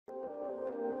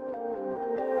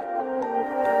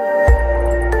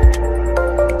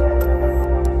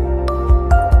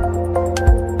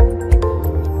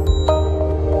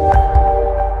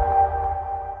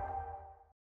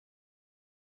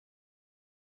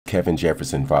Kevin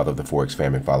Jefferson, father of the Forex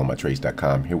famine,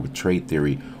 followmytrades.com, here with Trade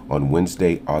Theory on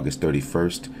Wednesday, August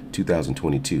 31st,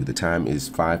 2022. The time is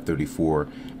 5:34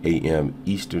 a.m.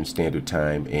 Eastern Standard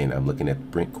Time, and I'm looking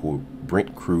at Brent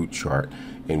crude chart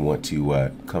and want to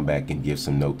come back and give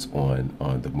some notes on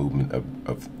the movement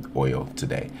of oil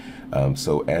today.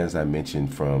 So as I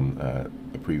mentioned from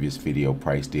a previous video,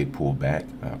 price did pull back.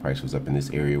 Price was up in this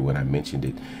area when I mentioned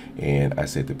it, and I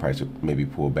said the price would maybe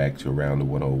pull back to around the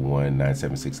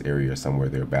 101.976 area or somewhere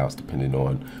thereabouts, depending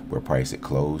on where price it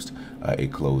closed.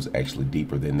 It closed actually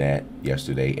deeper than that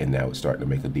yesterday, and now it's starting to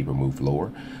make a deeper move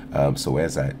lower. So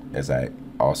as I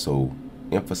also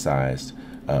emphasized,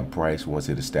 price, once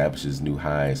it establishes new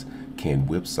highs, can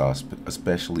whipsaw,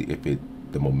 especially if the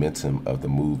momentum of the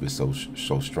move is so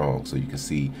strong. So you can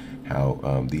see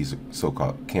how these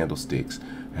so-called candlesticks,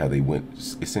 how they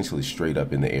went essentially straight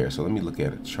up in the air. So let me look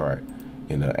at a chart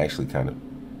and actually kind of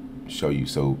show you.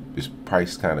 So this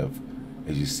price kind of,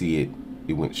 as you see it,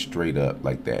 it went straight up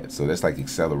like that. So that's like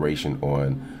acceleration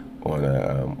on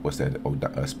what's that,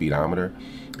 a speedometer.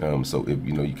 So if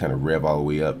you kind of rev all the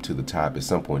way up to the top, at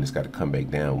some point it's got to come back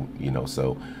down,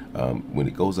 so when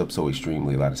it goes up so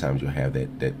extremely, a lot of times you'll have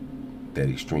that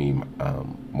extreme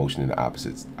motion in the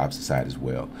opposite side as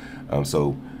well.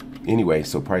 So anyway,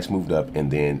 so price moved up,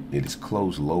 and then it is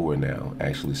closed lower now,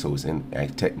 actually. So it's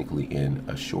technically in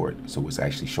a short. So it's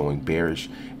actually showing bearish,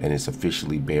 and it's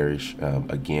officially bearish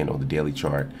again on the daily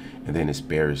chart, and then it's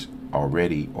bearish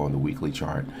already on the weekly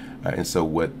chart. And so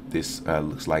what this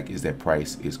looks like is that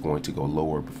price is going to go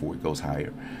lower before it goes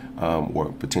higher,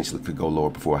 or potentially could go lower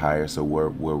before higher. So where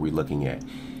are we looking at?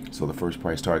 So the first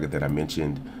price target that I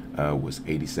mentioned was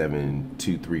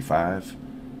 87.235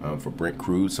 for Brent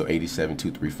crude. So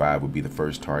 87.235 would be the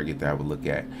first target that I would look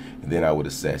at, and then I would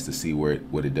assess to see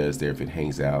what it does there. If it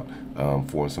hangs out,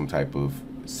 for some type of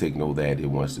signal that it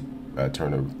wants to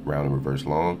turn around and reverse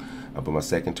long. But my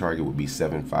second target would be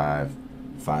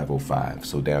 75.505.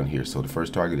 So down here. So the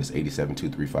first target is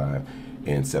 87.235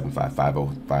 and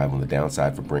 75.505 on the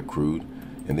downside for Brent crude.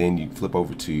 And then you flip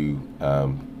over to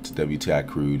WTI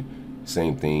crude.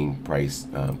 Same thing, price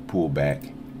pulled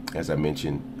back. As I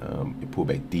mentioned, it pulled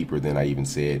back deeper than I even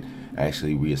said.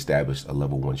 Actually reestablished a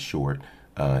level 1 short,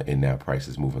 and now price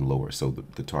is moving lower. So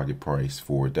the target price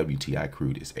for WTI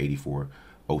crude is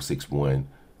 84.061,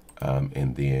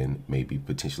 and then maybe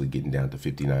potentially getting down to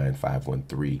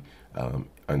 59.513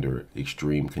 under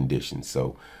extreme conditions.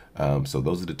 So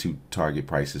those are the two target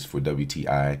prices for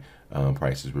WTI.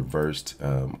 Prices reversed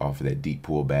off of that deep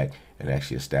pullback and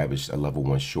actually established a level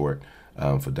 1 short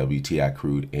for WTI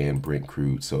crude and Brent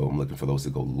crude. So I'm looking for those to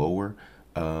go lower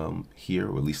here,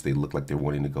 or at least they look like they're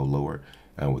wanting to go lower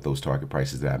with those target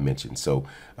prices that I mentioned. So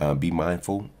be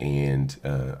mindful and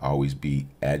always be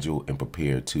agile and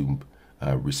prepared to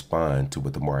respond to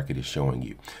what the market is showing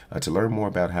you. To learn more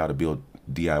about how to build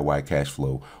DIY cash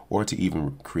flow, or to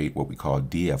even create what we call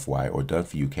DFY, or done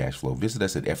for you cash flow, visit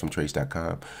us at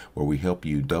fmtrades.com, where we help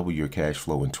you double your cash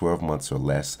flow in 12 months or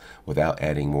less without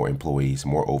adding more employees,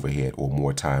 more overhead, or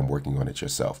more time working on it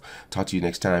yourself. Talk to you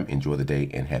next time. Enjoy the day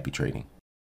and happy trading.